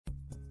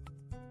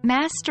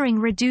Mastering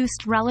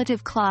reduced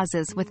relative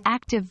clauses with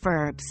active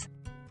verbs.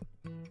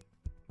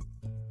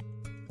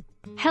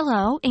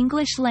 Hello,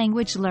 English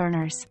language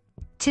learners.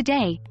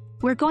 Today,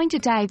 we're going to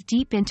dive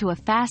deep into a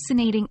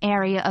fascinating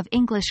area of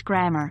English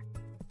grammar,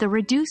 the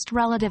reduced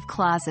relative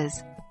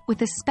clauses,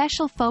 with a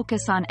special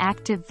focus on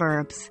active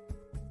verbs.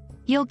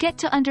 You'll get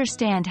to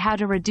understand how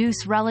to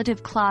reduce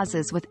relative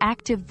clauses with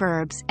active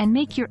verbs and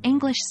make your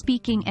English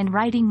speaking and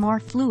writing more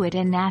fluid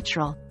and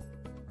natural.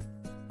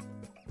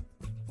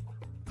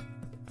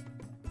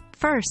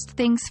 First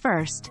things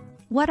first,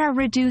 what are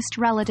reduced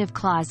relative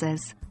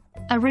clauses?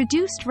 A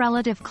reduced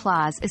relative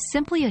clause is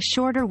simply a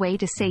shorter way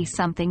to say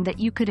something that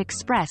you could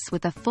express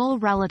with a full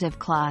relative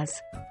clause.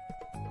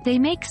 They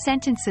make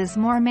sentences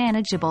more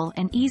manageable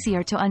and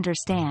easier to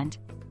understand.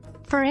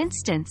 For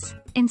instance,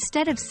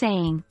 instead of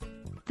saying,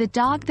 "The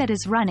dog that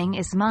is running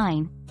is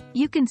mine,"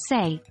 you can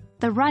say,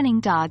 "The running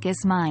dog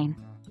is mine."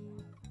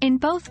 In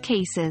both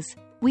cases,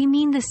 we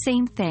mean the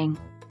same thing,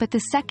 but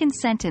the second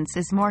sentence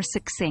is more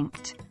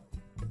succinct.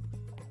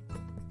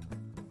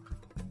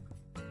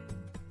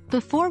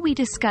 Before we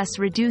discuss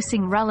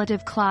reducing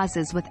relative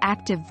clauses with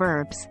active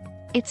verbs,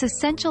 it's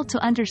essential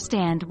to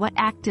understand what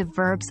active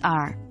verbs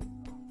are.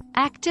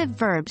 Active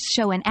verbs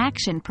show an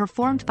action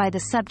performed by the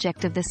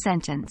subject of the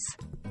sentence.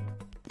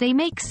 They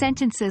make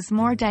sentences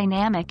more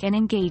dynamic and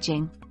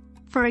engaging.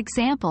 For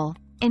example,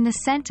 in the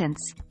sentence,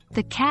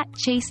 "The cat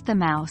chased the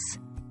mouse,"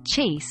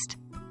 chased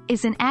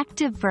is an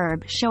active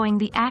verb showing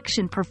the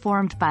action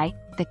performed by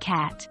the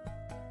cat.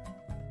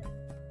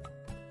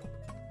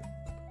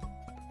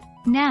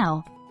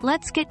 Now,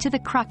 let's get to the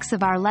crux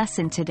of our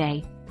lesson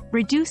today,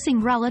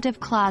 reducing relative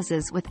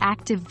clauses with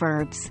active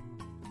verbs.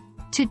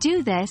 To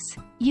do this,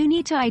 you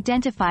need to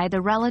identify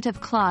the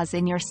relative clause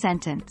in your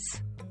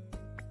sentence.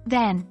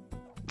 Then,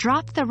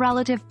 drop the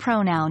relative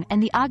pronoun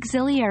and the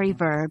auxiliary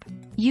verb,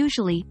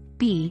 usually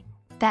be,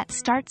 that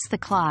starts the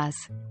clause.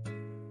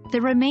 The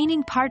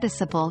remaining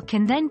participle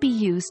can then be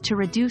used to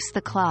reduce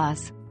the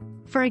clause.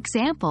 For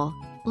example,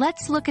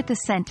 let's look at the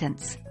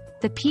sentence,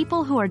 "The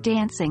people who are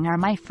dancing are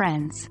my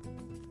friends."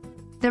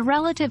 The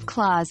relative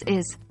clause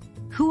is,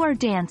 "who are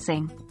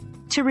dancing."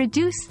 To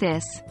reduce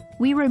this,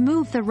 we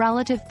remove the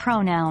relative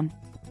pronoun,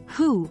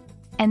 who,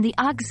 and the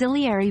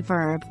auxiliary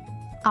verb,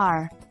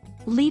 are,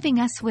 leaving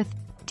us with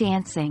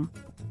dancing.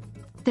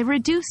 The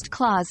reduced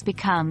clause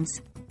becomes,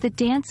 "The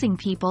dancing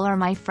people are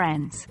my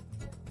friends."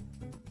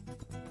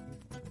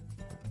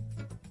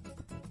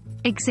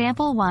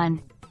 Example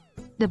 1.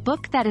 "The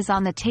book that is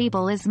on the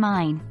table is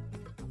mine."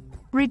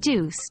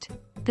 Reduced,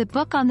 "The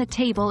book on the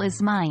table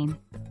is mine."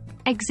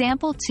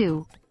 Example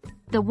 2.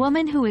 "The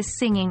woman who is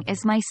singing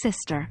is my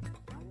sister."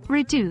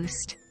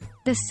 Reduced,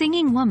 "The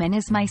singing woman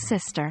is my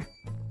sister."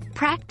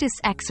 Practice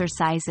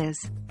exercises.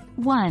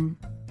 1.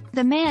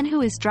 "The man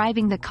who is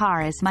driving the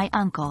car is my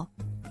uncle."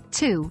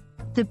 2.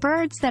 "The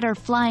birds that are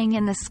flying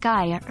in the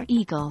sky are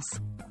eagles."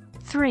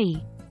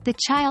 3. "The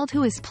child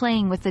who is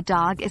playing with the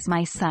dog is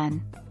my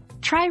son."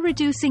 Try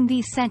reducing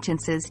these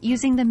sentences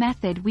using the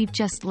method we've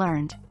just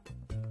learned.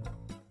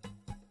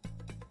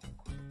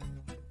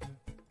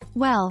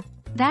 Well,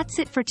 that's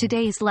it for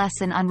today's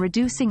lesson on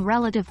reducing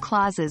relative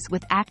clauses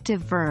with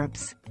active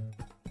verbs.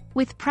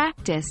 With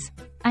practice,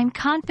 I'm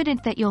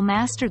confident that you'll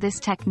master this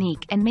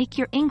technique and make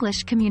your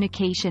English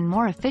communication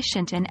more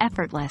efficient and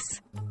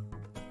effortless.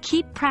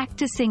 Keep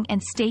practicing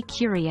and stay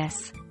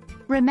curious.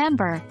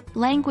 Remember,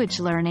 language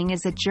learning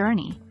is a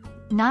journey,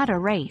 not a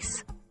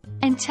race.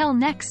 Until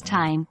next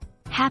time,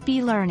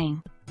 happy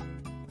learning.